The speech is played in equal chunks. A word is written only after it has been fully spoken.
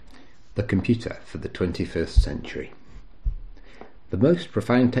The computer for the 21st century. The most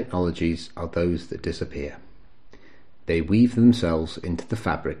profound technologies are those that disappear. They weave themselves into the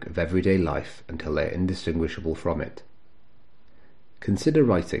fabric of everyday life until they are indistinguishable from it. Consider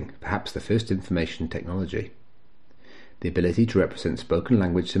writing, perhaps the first information technology. The ability to represent spoken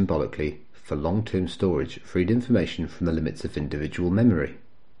language symbolically for long-term storage freed information from the limits of individual memory.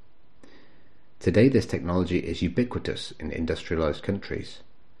 Today this technology is ubiquitous in industrialized countries.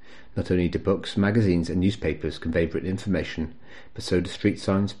 Not only do books, magazines and newspapers convey written information, but so do street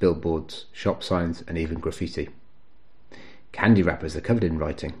signs, billboards, shop signs and even graffiti. Candy wrappers are covered in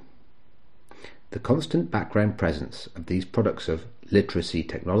writing. The constant background presence of these products of literacy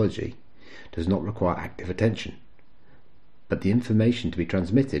technology does not require active attention, but the information to be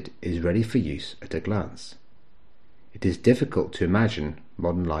transmitted is ready for use at a glance. It is difficult to imagine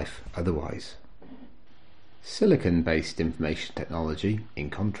modern life otherwise. Silicon-based information technology, in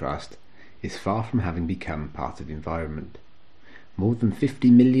contrast, is far from having become part of the environment. More than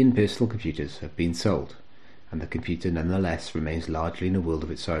 50 million personal computers have been sold, and the computer nonetheless remains largely in a world of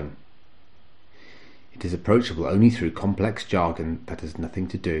its own. It is approachable only through complex jargon that has nothing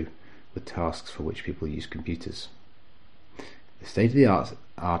to do with tasks for which people use computers. The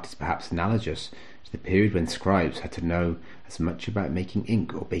state-of-the-art is perhaps analogous to the period when scribes had to know as much about making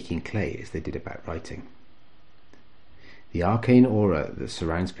ink or baking clay as they did about writing. The arcane aura that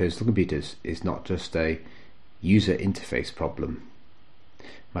surrounds personal computers is not just a user interface problem.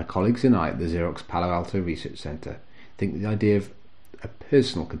 My colleagues and I at the Xerox Palo Alto Research Center think the idea of a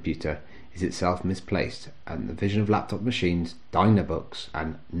personal computer is itself misplaced, and the vision of laptop machines, Dynabooks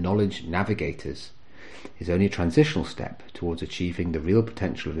and knowledge navigators is only a transitional step towards achieving the real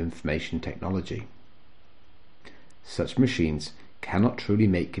potential of information technology. Such machines cannot truly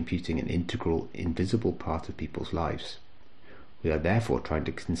make computing an integral, invisible part of people's lives. We are therefore trying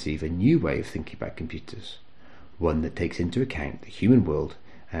to conceive a new way of thinking about computers, one that takes into account the human world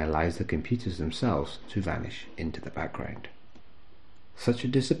and allows the computers themselves to vanish into the background. Such a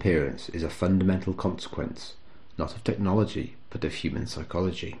disappearance is a fundamental consequence, not of technology, but of human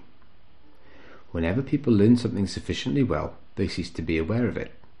psychology. Whenever people learn something sufficiently well, they cease to be aware of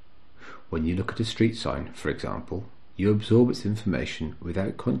it. When you look at a street sign, for example, you absorb its information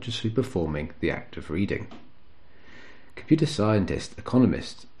without consciously performing the act of reading. Computer scientist,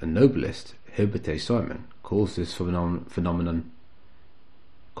 economist and Nobelist Herbert A. Simon calls this phenomenon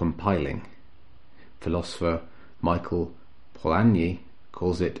compiling. Philosopher Michael Polanyi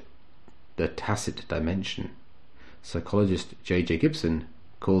calls it the tacit dimension. Psychologist J.J. Gibson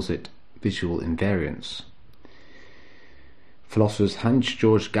calls it visual invariance. Philosophers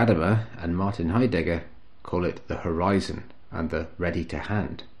Hans-Georg Gadamer and Martin Heidegger call it the horizon and the ready to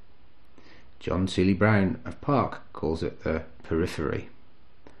hand. John Seely Brown of Park calls it the periphery.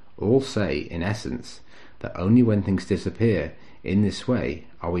 All say, in essence, that only when things disappear in this way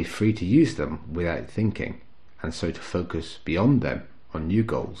are we free to use them without thinking, and so to focus beyond them on new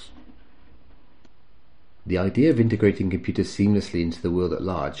goals. The idea of integrating computers seamlessly into the world at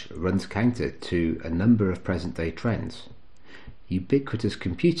large runs counter to a number of present-day trends. Ubiquitous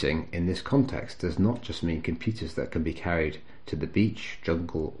computing in this context does not just mean computers that can be carried to the beach,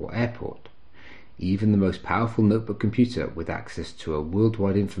 jungle or airport. Even the most powerful notebook computer with access to a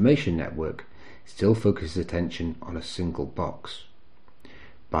worldwide information network still focuses attention on a single box.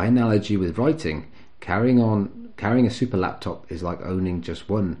 By analogy with writing, carrying a super laptop is like owning just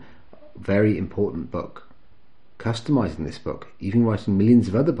one very important book. Customizing this book, even writing millions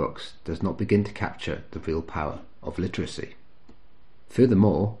of other books, does not begin to capture the real power of literacy.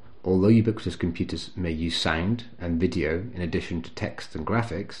 Furthermore, although ubiquitous computers may use sound and video in addition to text and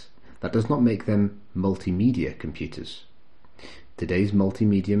graphics, that does not make them multimedia computers. Today's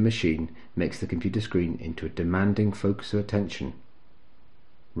multimedia machine makes the computer screen into a demanding focus of attention,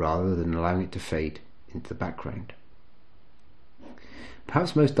 rather than allowing it to fade into the background.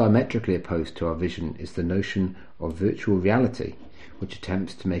 Perhaps most diametrically opposed to our vision is the notion of virtual reality, which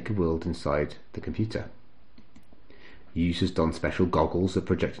attempts to make a world inside the computer. Users don special goggles that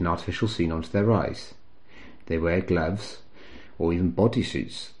project an artificial scene onto their eyes. They wear gloves or even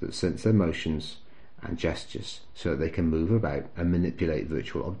bodysuits that sense their motions and gestures so that they can move about and manipulate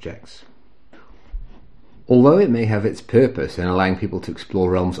virtual objects. Although it may have its purpose in allowing people to explore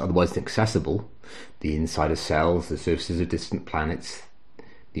realms otherwise inaccessible, the inside of cells, the surfaces of distant planets,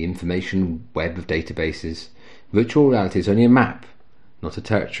 the information web of databases, virtual reality is only a map, not a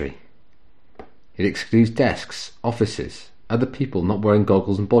territory. It excludes desks, offices, other people not wearing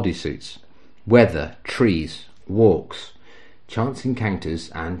goggles and bodysuits, weather, trees, walks, chance encounters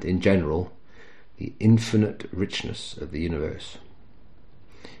and, in general, the infinite richness of the universe.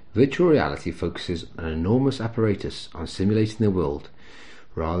 Virtual reality focuses an enormous apparatus on simulating the world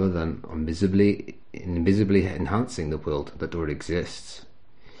rather than on invisibly enhancing the world that already exists.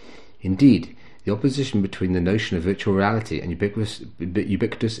 Indeed, the opposition between the notion of virtual reality and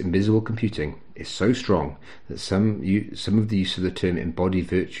ubiquitous invisible computing is so strong that some of the use of the term embodied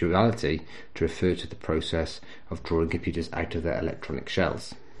virtuality to refer to the process of drawing computers out of their electronic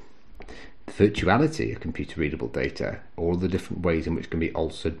shells. The virtuality of computer-readable data, all the different ways in which it can be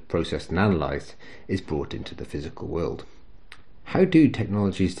altered, processed and analysed, is brought into the physical world. How do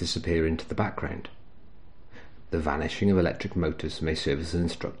technologies disappear into the background? The vanishing of electric motors may serve as an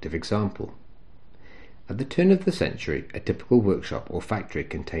instructive example. At the turn of the century, a typical workshop or factory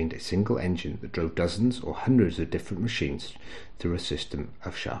contained a single engine that drove dozens or hundreds of different machines through a system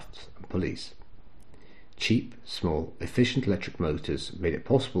of shafts and pulleys. Cheap, small, efficient electric motors made it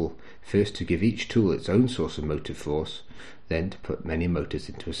possible first to give each tool its own source of motive force, then to put many motors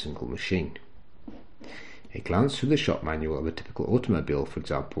into a single machine. A glance through the shop manual of a typical automobile, for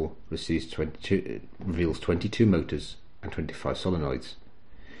example, reveals 22 motors and 25 solenoids.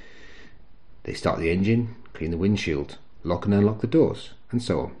 They start the engine, clean the windshield, lock and unlock the doors, and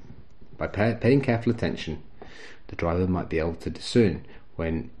so on. By paying careful attention, the driver might be able to discern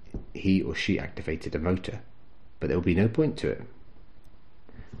when he or she activated a motor, but there will be no point to it.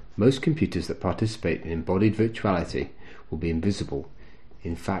 Most computers that participate in embodied virtuality will be invisible,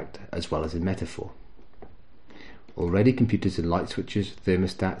 in fact as well as in metaphor. Already computers in light switches,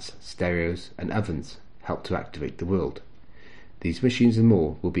 thermostats, stereos and ovens help to activate the world. These machines and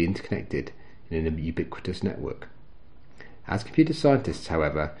more will be interconnected in a ubiquitous network. As computer scientists,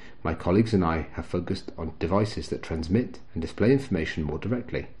 however, my colleagues and I have focused on devices that transmit and display information more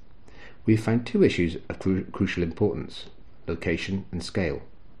directly. We have found two issues of crucial importance: location and scale.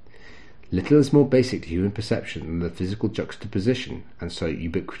 Little is more basic to human perception than the physical juxtaposition, and so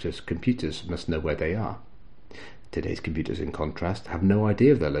ubiquitous computers must know where they are. Today's computers, in contrast, have no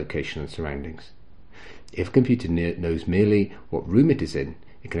idea of their location and surroundings. If a computer knows merely what room it is in,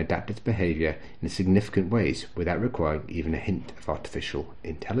 it can adapt its behaviour in significant ways without requiring even a hint of artificial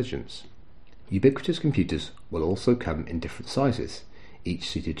intelligence. Ubiquitous computers will also come in different sizes, each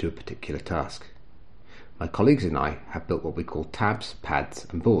suited to a particular task. My colleagues and I have built what we call tabs, pads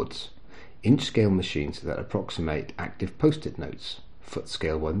and boards, inch-scale machines that approximate active post-it notes,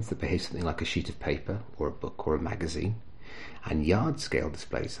 foot-scale ones that behave something like a sheet of paper or a book or a magazine, and yard-scale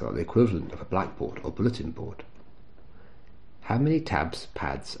displays that are the equivalent of a blackboard or bulletin board. How many tabs,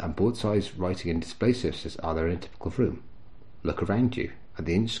 pads and board-size writing and display surfaces are there in a typical room? Look around you. At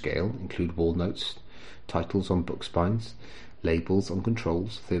the inch scale include wall notes, titles on book spines, labels on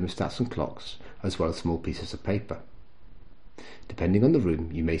controls, thermostats and clocks, as well as small pieces of paper. Depending on the room,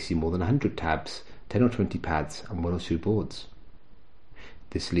 you may see more than 100 tabs, 10 or 20 pads and 1 or 2 boards.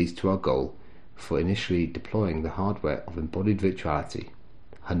 This leads to our goal for initially deploying the hardware of embodied virtuality,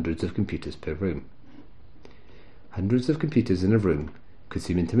 hundreds of computers per room. Hundreds of computers in a room could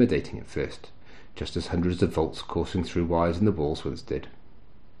seem intimidating at first, just as hundreds of volts coursing through wires in the walls once did.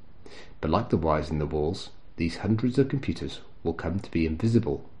 But like the wires in the walls, these hundreds of computers will come to be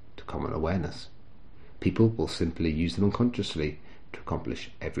invisible to common awareness. People will simply use them unconsciously to accomplish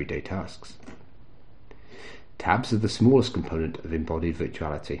everyday tasks. Tabs are the smallest component of embodied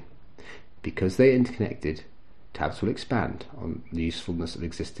virtuality. Because they are interconnected, tabs will expand on the usefulness of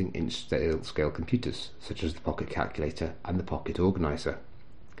existing inch-scale computers, such as the pocket calculator and the pocket organizer.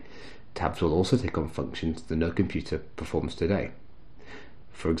 Tabs will also take on functions that no computer performs today.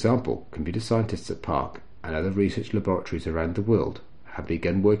 For example, computer scientists at Park and other research laboratories around the world have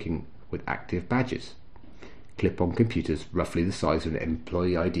begun working with active badges, clip-on computers roughly the size of an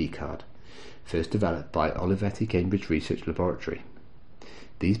employee ID card, first developed by Olivetti Cambridge Research Laboratory.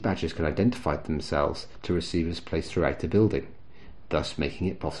 These badges can identify themselves to receivers placed throughout a building, thus making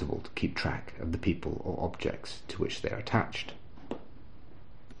it possible to keep track of the people or objects to which they are attached.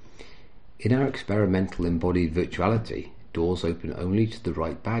 In our experimental embodied virtuality, doors open only to the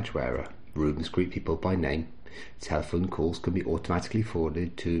right badge wearer, rooms greet people by name, telephone calls can be automatically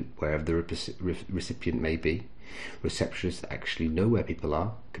forwarded to wherever the recipient may be, receptionists actually know where people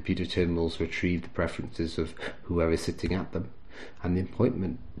are, computer terminals retrieve the preferences of whoever is sitting at them, and the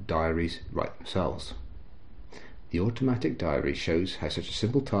appointment diaries write themselves. The automatic diary shows how such a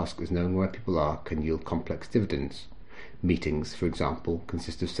simple task as knowing where people are can yield complex dividends. Meetings, for example,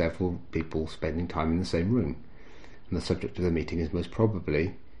 consist of several people spending time in the same room, and the subject of the meeting is most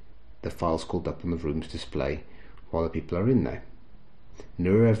probably the files called up on the room's display while the people are in there.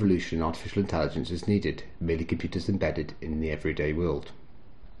 No revolution in artificial intelligence is needed, merely computers embedded in the everyday world.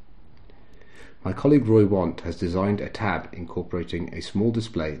 My colleague Roy Want has designed a tab incorporating a small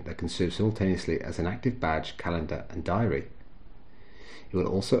display that can serve simultaneously as an active badge, calendar and diary. It will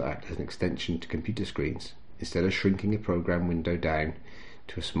also act as an extension to computer screens. Instead of shrinking a program window down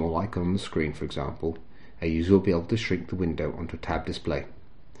to a small icon on the screen, for example, a user will be able to shrink the window onto a tab display.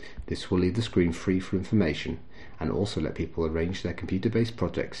 This will leave the screen free for information and also let people arrange their computer-based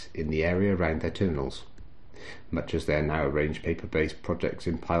projects in the area around their terminals, much as they are now arranged paper-based projects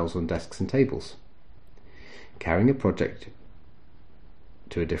in piles on desks and tables. Carrying a project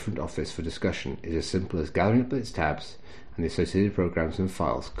to a different office for discussion is as simple as gathering up its tabs, and the associated programs and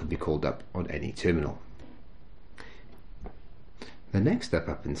files can be called up on any terminal. The next step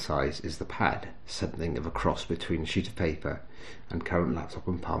up in size is the pad, something of a cross between a sheet of paper and current laptop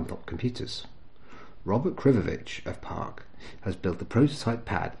and palm-top computers. Robert Krivovich of Park has built a prototype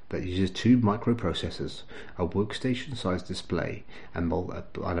pad that uses two microprocessors, a workstation-sized display, and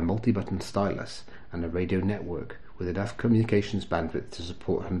a multi-button stylus, and a radio network with enough communications bandwidth to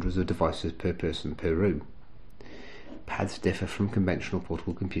support hundreds of devices per person per room. Pads differ from conventional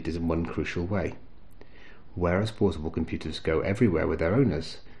portable computers in one crucial way. Whereas portable computers go everywhere with their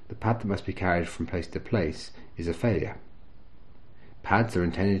owners, the pad that must be carried from place to place is a failure. Pads are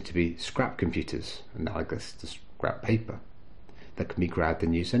intended to be scrap computers, analogous to scrap paper, that can be grabbed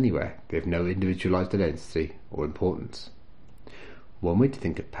and used anywhere. They have no individualized identity or importance. One way to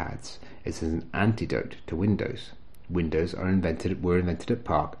think of pads is as an antidote to Windows. Windows were invented at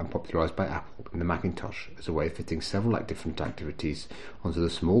Park and popularized by Apple in the Macintosh as a way of fitting several different activities onto the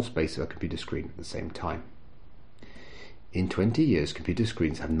small space of a computer screen at the same time. In 20 years, computer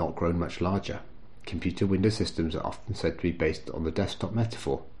screens have not grown much larger. Computer window systems are often said to be based on the desktop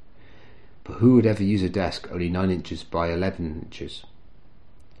metaphor. But who would ever use a desk only 9 inches by 11 inches?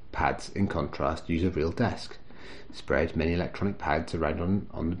 Pads, in contrast, use a real desk. Spread many electronic pads around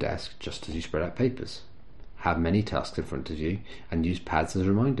on the desk just as you spread out papers. Have many tasks in front of you and use pads as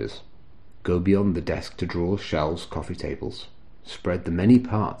reminders. Go beyond the desk to drawers, shelves, coffee tables. Spread the many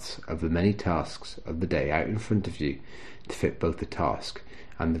parts of the many tasks of the day out in front of you to fit both the task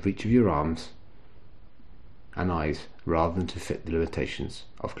and the reach of your arms and eyes rather than to fit the limitations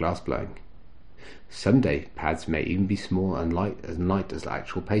of glass blowing. Someday pads may even be small and light as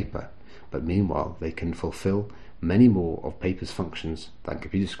actual paper, but meanwhile they can fulfill many more of paper's functions than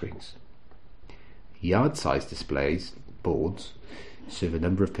computer screens. Yard-sized displays, boards, serve a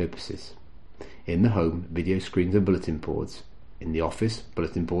number of purposes. In the home, video screens and bulletin boards. In the office,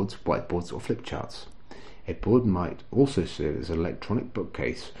 bulletin boards, whiteboards or flip charts. A board might also serve as an electronic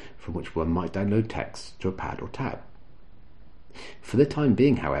bookcase from which one might download text to a pad or tab. For the time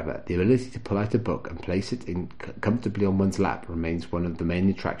being, however, the ability to pull out a book and place it comfortably on one's lap remains one of the main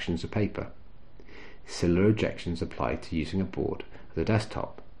attractions of paper. Similar objections apply to using a board as a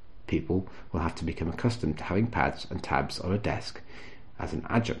desktop. People will have to become accustomed to having pads and tabs on a desk as an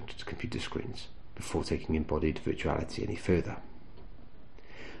adjunct to computer screens before taking embodied virtuality any further.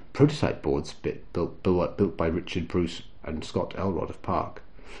 Prototype boards built by Richard Bruce and Scott Elrod of Park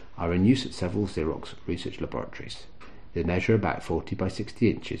are in use at several Xerox research laboratories. They measure about 40 by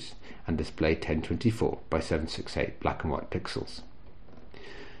 60 inches and display 1024 by 768 black and white pixels.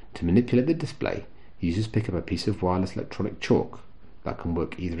 To manipulate the display, users pick up a piece of wireless electronic chalk that can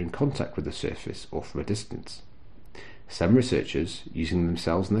work either in contact with the surface or from a distance. Some researchers, using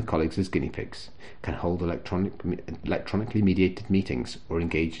themselves and their colleagues as guinea pigs, can hold electronically mediated meetings or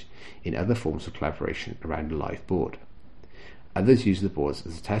engage in other forms of collaboration around a live board. Others use the boards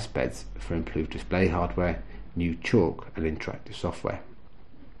as test beds for improved display hardware, new chalk and interactive software.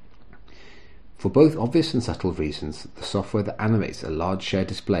 For both obvious and subtle reasons, the software that animates a large shared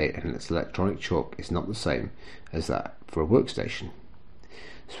display and its electronic chalk is not the same as that for a workstation.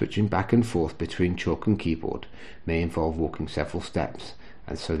 Switching back and forth between chalk and keyboard may involve walking several steps,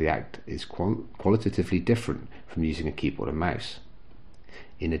 and so the act is qualitatively different from using a keyboard and mouse.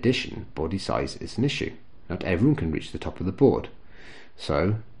 In addition, body size is an issue. Not everyone can reach the top of the board,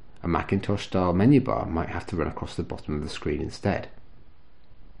 so a Macintosh-style menu bar might have to run across the bottom of the screen instead.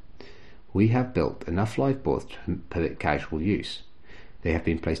 We have built enough live boards to permit casual use. They have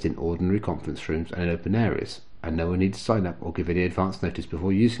been placed in ordinary conference rooms and in open areas, and no one needs to sign up or give any advance notice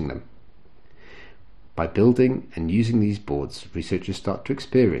before using them. By building and using these boards, researchers start to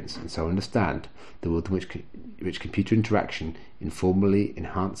experience and so understand the world in which computer interaction informally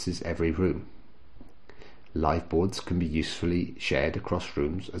enhances every room. Live boards can be usefully shared across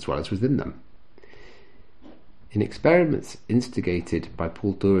rooms as well as within them. In experiments instigated by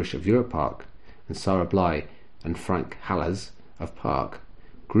Paul Durish of Europark and Sarah Bly and Frank Hallers of Park,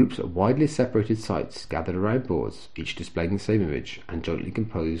 Groups of widely separated sites gathered around boards, each displaying the same image and jointly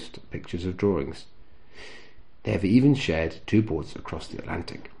composed pictures of drawings. They have even shared 2 boards across the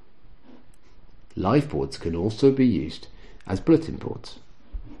Atlantic. Live boards can also be used as bulletin boards.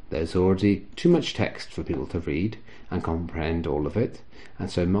 There's already too much text for people to read and comprehend all of it, and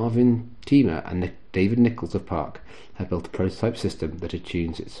so Marvin Teamer and David Nichols of Park have built a prototype system that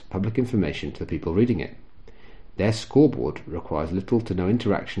attunes its public information to the people reading it. Their scoreboard requires little to no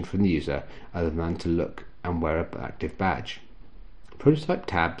interaction from the user other than to look and wear an active badge. Prototype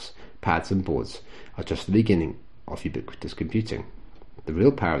tabs, pads and boards are just the beginning of ubiquitous computing. The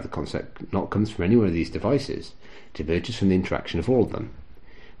real power of the concept not comes from any one of these devices, it emerges from the interaction of all of them.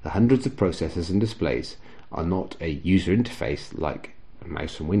 The hundreds of processors and displays are not a user interface like a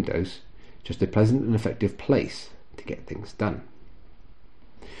mouse and Windows, just a pleasant and effective place to get things done.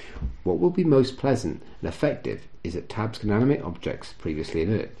 What will be most pleasant and effective is that tabs can animate objects previously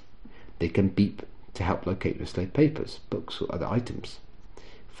inert. They can beep to help locate misplaced papers, books or other items.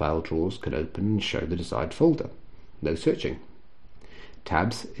 File drawers can open and show the desired folder. No searching.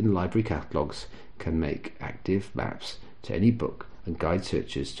 Tabs in library catalogues can make active maps to any book and guide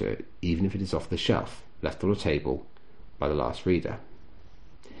searches to it, even if it is off the shelf, left on a table by the last reader.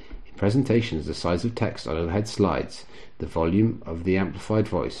 In presentations, the size of text on overhead slides, the volume of the amplified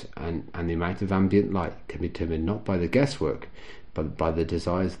voice, and the amount of ambient light can be determined not by the guesswork, but by the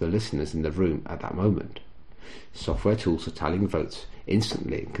desires of the listeners in the room at that moment. Software tools for tallying votes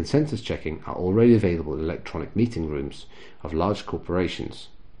instantly and consensus checking are already available in electronic meeting rooms of large corporations.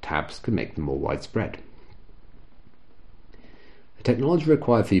 Tabs can make them more widespread. The technology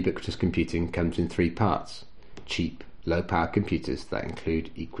required for ubiquitous computing comes in 3 parts: cheap, low-power computers that include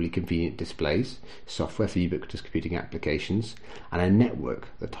equally convenient displays, software for ubiquitous computing applications, and a network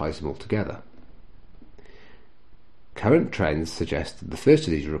that ties them all together. Current trends suggest that the first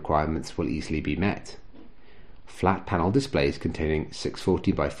of these requirements will easily be met. Flat panel displays containing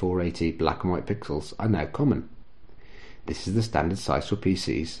 640 by 480 black and white pixels are now common. This is the standard size for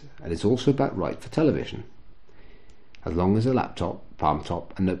PCs and is also about right for television. As long as a laptop, palm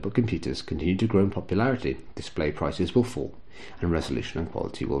top and notebook computers continue to grow in popularity, display prices will fall and resolution and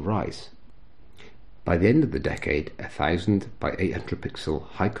quality will rise. By the end of the decade, a 1000 by 800 pixel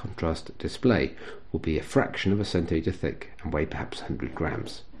high contrast display will be a fraction of a centimeter thick and weigh perhaps 100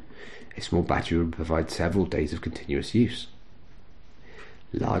 grams. A small battery will provide several days of continuous use.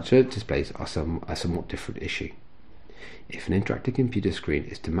 Larger displays are a somewhat different issue. If an interactive computer screen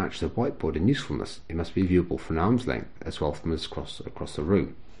is to match the whiteboard in usefulness, it must be viewable from an arm's length as well from across the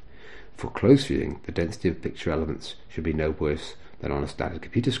room. For close viewing, the density of picture elements should be no worse than on a standard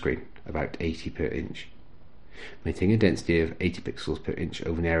computer screen, about 80 per inch. Maintaining a density of 80 pixels per inch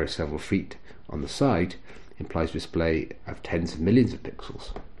over an area of several feet on the side implies display of tens of millions of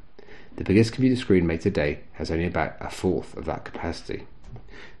pixels. The biggest computer screen made today has only about a fourth of that capacity.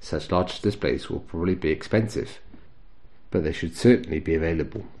 Such large displays will probably be expensive, but they should certainly be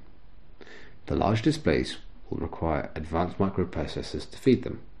available. The large displays will require advanced microprocessors to feed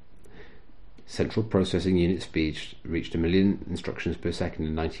them. Central processing unit speeds reached 1 million instructions per second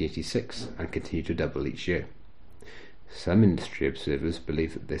in 1986 and continue to double each year. Some industry observers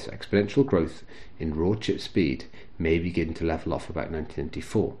believe that this exponential growth in raw chip speed may begin to level off about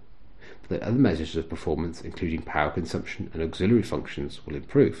 1994, but that other measures of performance, including power consumption and auxiliary functions, will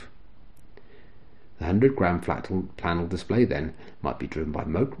improve. The 100-gram flat panel display then might be driven by a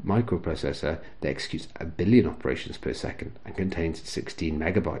microprocessor that executes 1 billion operations per second and contains 16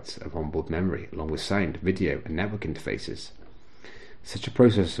 megabytes of onboard memory along with sound, video and network interfaces. Such a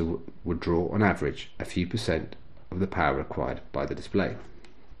processor would draw on average a few percent of the power required by the display.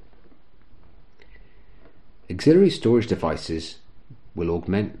 Auxiliary storage devices will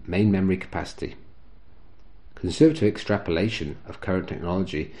augment main memory capacity. Conservative extrapolation of current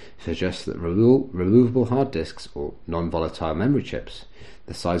technology suggests that removable hard disks or non-volatile memory chips,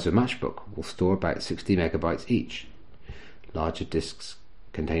 the size of a matchbook, will store about 60 megabytes each. Larger disks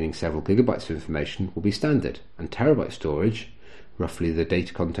containing several gigabytes of information will be standard, and terabyte storage, roughly the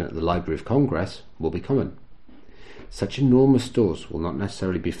data content of the Library of Congress, will be common. Such enormous stores will not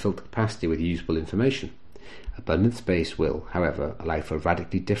necessarily be filled to capacity with usable information. Abundant space will, however, allow for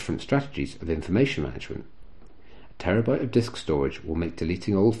radically different strategies of information management. A terabyte of disk storage will make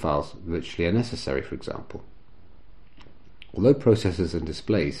deleting old files virtually unnecessary, for example. Although processors and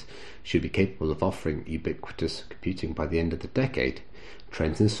displays should be capable of offering ubiquitous computing by the end of the decade,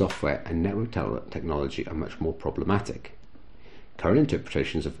 trends in software and network technology are much more problematic. Current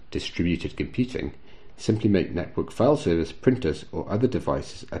interpretations of distributed computing simply make network file servers, printers, or other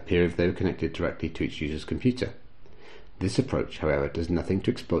devices appear if they were connected directly to each user's computer. This approach, however, does nothing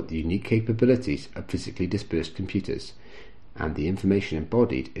to exploit the unique capabilities of physically dispersed computers and the information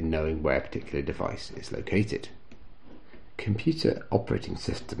embodied in knowing where a particular device is located. Computer operating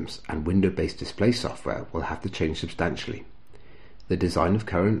systems and window-based display software will have to change substantially. The design of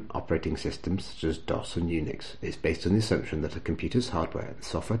current operating systems such as DOS and Unix is based on the assumption that a computer's hardware and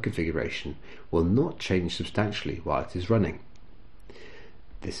software configuration will not change substantially while it is running.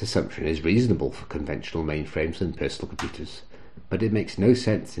 This assumption is reasonable for conventional mainframes and personal computers, but it makes no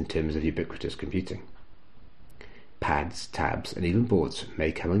sense in terms of ubiquitous computing. Pads, tabs, and even boards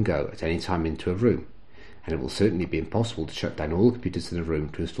may come and go at any time into a room, and it will certainly be impossible to shut down all the computers in a room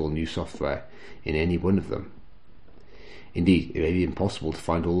to install new software in any one of them. Indeed, it may be impossible to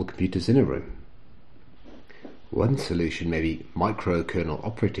find all the computers in a room. One solution may be microkernel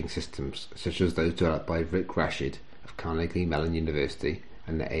operating systems, such as those developed by Rick Rashid of Carnegie Mellon University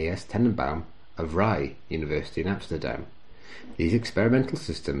and the A.S. Tenenbaum of Vrije University in Amsterdam. These experimental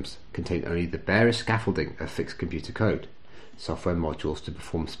systems contain only the barest scaffolding of fixed computer code. Software modules to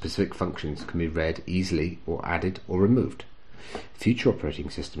perform specific functions can be read easily or added or removed. Future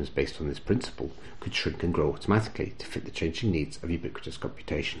operating systems based on this principle could shrink and grow automatically to fit the changing needs of ubiquitous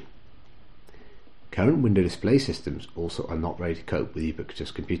computation. Current window display systems also are not ready to cope with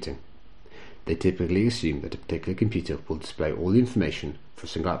ubiquitous computing. They typically assume that a particular computer will display all the information for a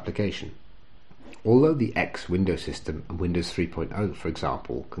single application. Although the X Windows system and Windows 3.0, for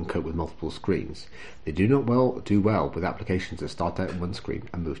example, can cope with multiple screens, they do not do well with applications that start out on one screen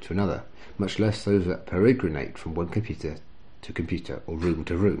and move to another, much less those that peregrinate from one computer to computer or room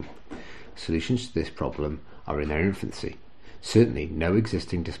to room. Solutions to this problem are in their infancy. Certainly, no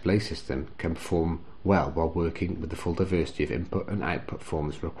existing display system can perform well while working with the full diversity of input and output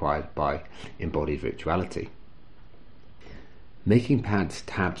forms required by embodied virtuality. Making pads,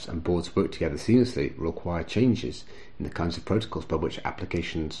 tabs, and boards work together seamlessly will require changes in the kinds of protocols by which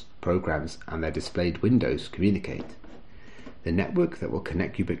applications, programs, and their displayed windows communicate. The network that will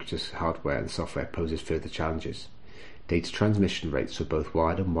connect ubiquitous hardware and software poses further challenges. Data transmission rates for both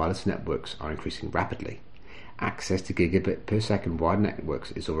wired and wireless networks are increasing rapidly. Access to gigabit per second wired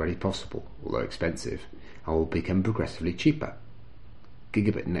networks is already possible, although expensive, and will become progressively cheaper.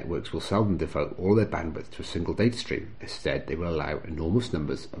 Gigabit networks will seldom devote all their bandwidth to a single data stream. Instead, they will allow enormous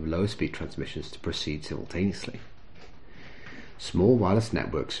numbers of lower speed transmissions to proceed simultaneously. Small wireless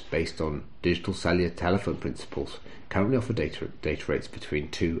networks based on digital cellular telephone principles currently offer data rates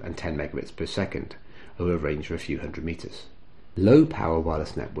between 2 and 10 megabits per second over a range of a few hundred meters. Low power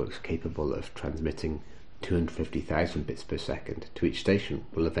wireless networks capable of transmitting 250,000 bits per second to each station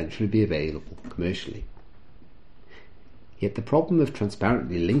will eventually be available commercially. Yet the problem of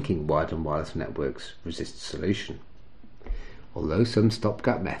transparently linking wired and wireless networks resists solution. Although some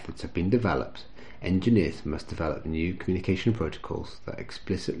stopgap methods have been developed, engineers must develop new communication protocols that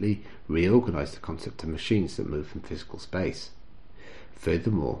explicitly reorganize the concept of machines that move in physical space.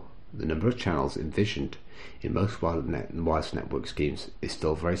 Furthermore, the number of channels envisioned in most wireless network schemes is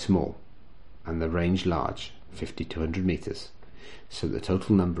still very small, and the range large, 50 to 100 meters, so the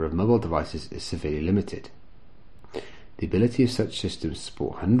total number of mobile devices is severely limited. The ability of such systems to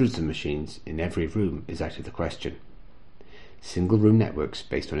support hundreds of machines in every room is out of the question. Single-room networks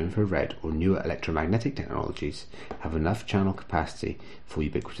based on infrared or newer electromagnetic technologies have enough channel capacity for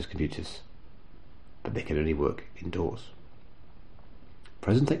ubiquitous computers, but they can only work indoors.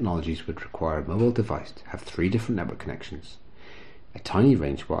 Present technologies would require a mobile device to have 3 different network connections: a tiny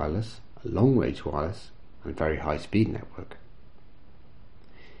range wireless, a long range wireless, and a very high speed network.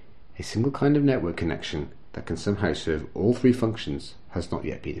 A single kind of network connection that can somehow serve all 3 functions has not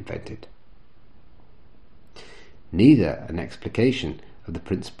yet been invented. Neither an explication of the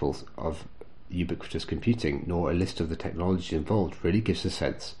principles of ubiquitous computing nor a list of the technologies involved really gives a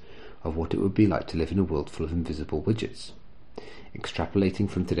sense of what it would be like to live in a world full of invisible widgets. Extrapolating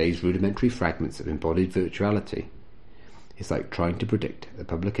from today's rudimentary fragments of embodied virtuality is like trying to predict the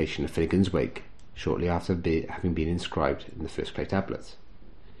publication of Finnegan's Wake shortly after having been inscribed in the first clay tablets.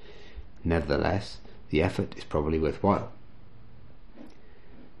 Nevertheless, the effort is probably worthwhile.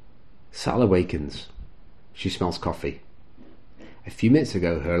 Sal awakens. She smells coffee. A few minutes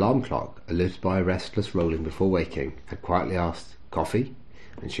ago, her alarm clock, alerted by a restless rolling before waking, had quietly asked, "Coffee?"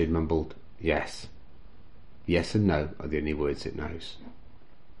 and she had mumbled, "Yes." Yes and no are the only words it knows.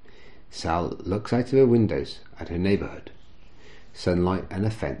 Sal looks out of her windows at her neighbourhood. Sunlight and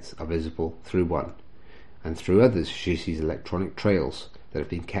a fence are visible through one, and through others she sees electronic trails that have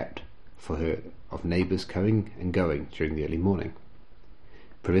been kept for her of neighbours coming and going during the early morning.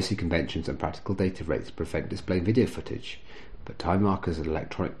 Privacy conventions and practical data rates prevent displaying video footage, but time markers and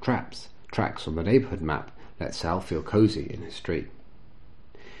electronic tracks on the neighbourhood map let Sal feel cosy in her street.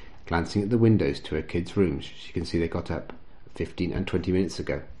 Glancing at the windows to her kids' rooms, she can see they got up 15 and 20 minutes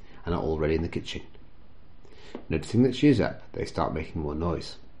ago and are already in the kitchen. Noticing that she is up, they start making more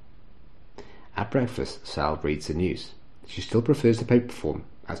noise. At breakfast, Sal reads the news. She still prefers the paper form,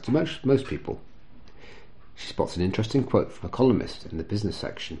 as do most people. She spots an interesting quote from a columnist in the business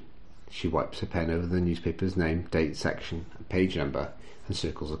section. She wipes her pen over the newspaper's name, date, section, and page number and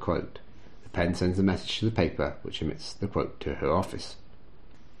circles a quote. The pen sends a message to the paper, which emits the quote to her office.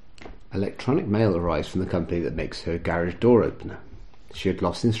 Electronic mail arrives from the company that makes her garage door opener. She had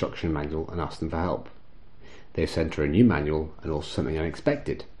lost the instruction manual and asked them for help. They have sent her a new manual and also something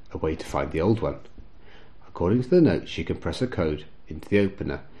unexpected, a way to find the old one. According to the note, she can press a code into the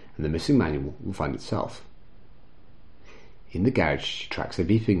opener and the missing manual will find itself. In the garage, she tracks a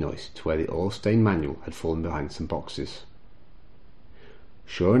beeping noise to where the oil-stained manual had fallen behind some boxes.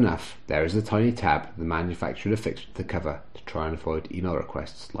 Sure enough, there is a tiny tab the manufacturer affixed to the cover to try and avoid email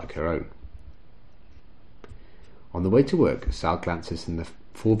requests like her own. On the way to work, Sal glances in the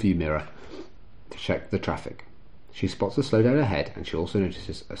four-view mirror to check the traffic. She spots a slowdown ahead, and she also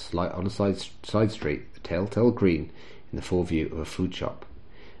notices on a side street a telltale green in the four-view of a food shop.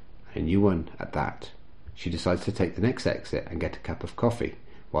 A new one at that. She decides to take the next exit and get a cup of coffee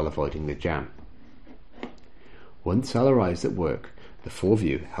while avoiding the jam. Once Sal arrives at work, the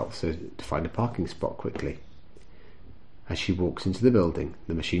four-view helps her to find a parking spot quickly. As she walks into the building,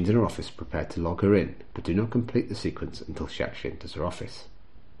 the machines in her office prepare to log her in, but do not complete the sequence until she actually enters her office.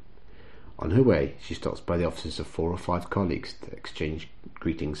 On her way, she stops by the offices of 4 or 5 colleagues to exchange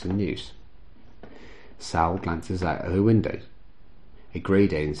greetings and news. Sal glances out of her window. A grey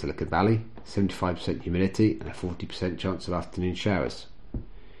day in Silicon Valley, 75% humidity and a 40% chance of afternoon showers.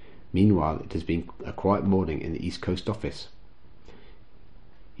 Meanwhile, it has been a quiet morning in the East Coast office.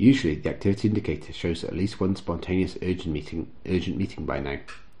 Usually, the activity indicator shows at least one spontaneous urgent meeting by now.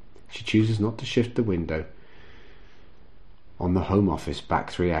 She chooses not to shift the window on the home office back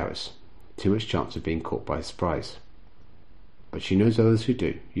 3 hours. Too much chance of being caught by surprise. But she knows others who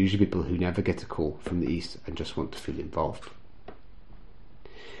do, usually people who never get a call from the East and just want to feel involved.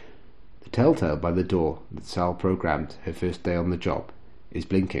 The telltale by the door that Sal programmed her first day on the job is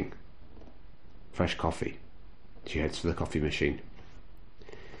blinking. Fresh coffee. She heads for the coffee machine.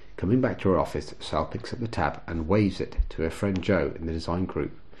 Coming back to her office, Sal picks up the tab and waves it to her friend Joe in the design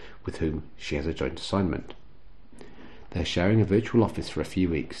group, with whom she has a joint assignment. They are sharing a virtual office for a few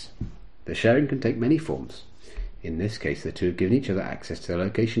weeks. The sharing can take many forms. In this case, the two have given each other access to their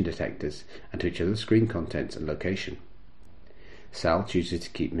location detectors and to each other's screen contents and location. Sal chooses to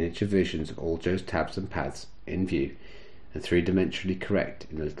keep miniature versions of all Joe's tabs and pads in view and three-dimensionally correct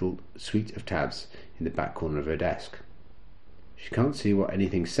in a little suite of tabs in the back corner of her desk. She can't see what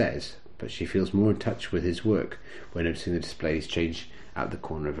anything says, but she feels more in touch with his work when noticing the displays change out the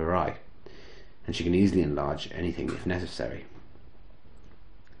corner of her eye, and she can easily enlarge anything if necessary.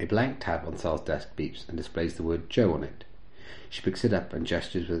 A blank tab on Sal's desk beeps and displays the word Joe on it. She picks it up and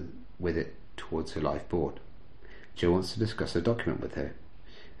gestures with it towards her live board. Joe wants to discuss a document with her,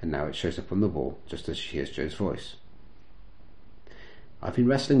 and now it shows up on the wall just as she hears Joe's voice. I've been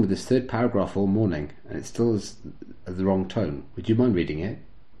wrestling with this third paragraph all morning, and it still is the wrong tone. Would you mind reading it?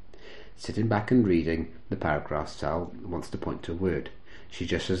 Sitting back and reading the paragraph, Sal wants to point to a word. She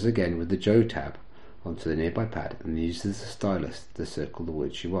gestures again with the Joe tab onto the nearby pad and uses the stylus to circle the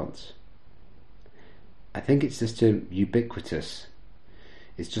word she wants. I think it's this term ubiquitous.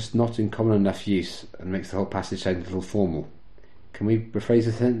 It's just not in common enough use and makes the whole passage sound a little formal. Can we rephrase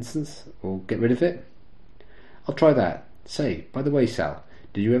the sentence or get rid of it? I'll try that. Say, by the way, Sal,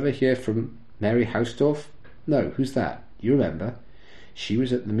 did you ever hear from Mary Hausdorff? No, who's that? You remember? She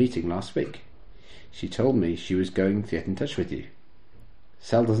was at the meeting last week. She told me she was going to get in touch with you.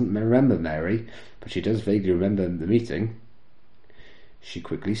 Sal doesn't remember Mary, but she does vaguely remember the meeting. She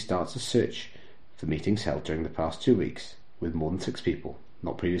quickly starts a search for meetings held during the past 2 weeks, with more than 6 people,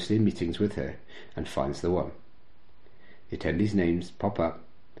 not previously in meetings with her, and finds the one. The attendees' names pop up,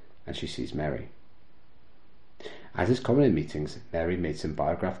 and she sees Mary. As is common in meetings, Mary made some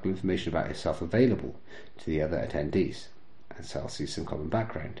biographical information about herself available to the other attendees, and Sal sees some common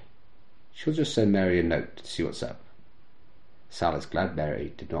background. She'll just send Mary a note to see what's up. Sal is glad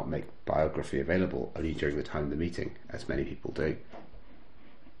Mary did not make biography available only during the time of the meeting, as many people do.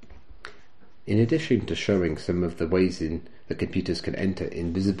 In addition to showing some of the ways that computers can enter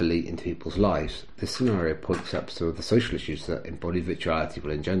invisibly into people's lives, this scenario points up some of the social issues that embodied virtuality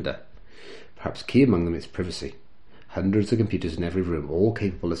will engender. Perhaps key among them is privacy. Hundreds of computers in every room, all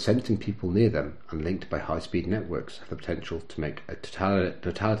capable of sensing people near them and linked by high-speed networks, have the potential to make a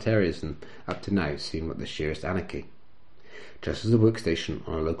totalitarianism up to now seem like the sheerest anarchy. Just as a workstation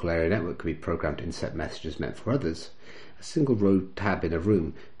on a local area network could be programmed to intercept messages meant for others, a single row tab in a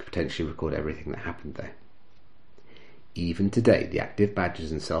room could potentially record everything that happened there. Even today, the active badges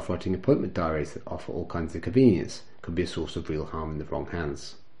and self-writing appointment diaries that offer all kinds of convenience could be a source of real harm in the wrong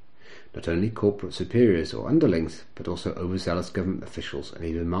hands. Not only corporate superiors or underlings, but also overzealous government officials and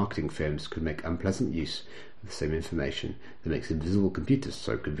even marketing firms could make unpleasant use of the same information that makes invisible computers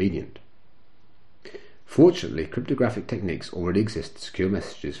so convenient. Fortunately, cryptographic techniques already exist to secure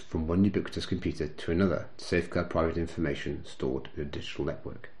messages from one ubiquitous computer to another to safeguard private information stored in a digital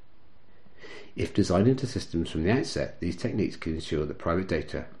network. If designed into systems from the outset, these techniques can ensure that private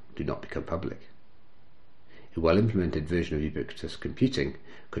data do not become public. A well-implemented version of ubiquitous computing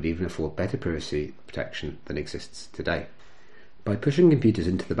could even afford better privacy protection than exists today. By pushing computers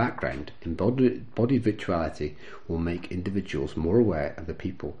into the background, embodied virtuality will make individuals more aware of the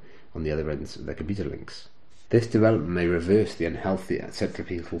people on the other ends of their computer links. This development may reverse the unhealthy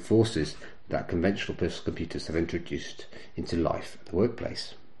centripetal forces that conventional personal computers have introduced into life at the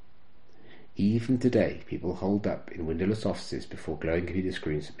workplace. Even today, people holed up in windowless offices before glowing computer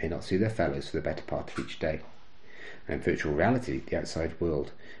screens may not see their fellows for the better part of each day. And in virtual reality, the outside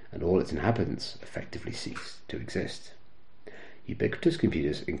world and all its inhabitants effectively cease to exist. Ubiquitous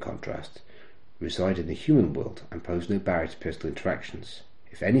computers, in contrast, reside in the human world and pose no barrier to personal interactions.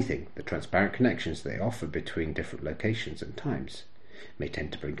 If anything, the transparent connections they offer between different locations and times may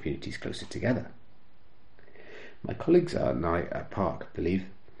tend to bring communities closer together. My colleagues and I at Park believe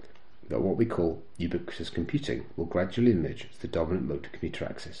that what we call ubiquitous computing will gradually emerge as the dominant mode of computer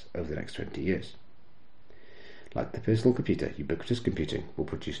access over the next 20 years. Like the personal computer, ubiquitous computing will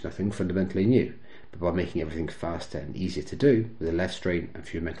produce nothing fundamentally new, but by making everything faster and easier to do, with less strain and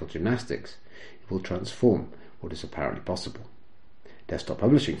fewer mental gymnastics, it will transform what is apparently possible. Desktop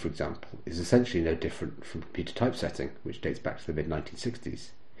publishing, for example, is essentially no different from computer typesetting, which dates back to the mid-1960s,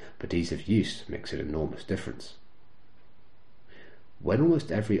 but ease of use makes an enormous difference. When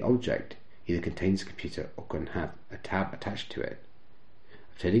almost every object either contains a computer or can have a tab attached to it,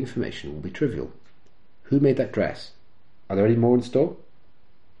 obtaining information will be trivial. Who made that dress? Are there any more in store?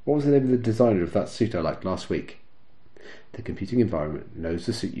 What was the name of the designer of that suit I liked last week? The computing environment knows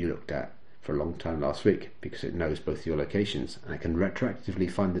the suit you looked at for a long time last week because it knows both your locations and it can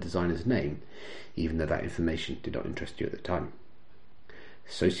retroactively find the designer's name even though that information did not interest you at the time.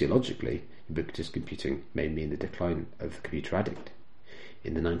 Sociologically, ubiquitous computing may mean the decline of the computer addict.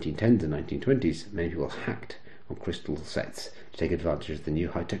 In the 1910s and 1920s, many people hacked on crystal sets to take advantage of the new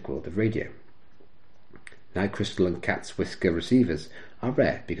high-tech world of radio. Now crystal and cat's whisker receivers are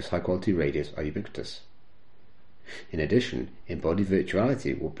rare because high-quality radios are ubiquitous. In addition, embodied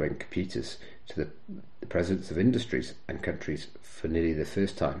virtuality will bring computers to the presence of industries and countries for nearly the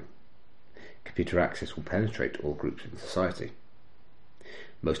first time. Computer access will penetrate all groups in society.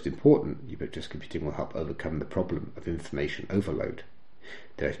 Most important, ubiquitous computing will help overcome the problem of information overload.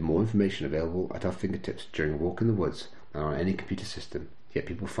 There is more information available at our fingertips during a walk in the woods than on any computer system, yet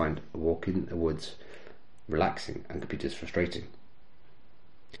people find a walk in the woods relaxing and computers frustrating.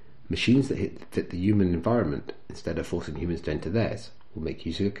 Machines that fit the human environment instead of forcing humans to enter theirs will make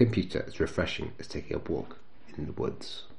using a computer as refreshing as taking a walk in the woods.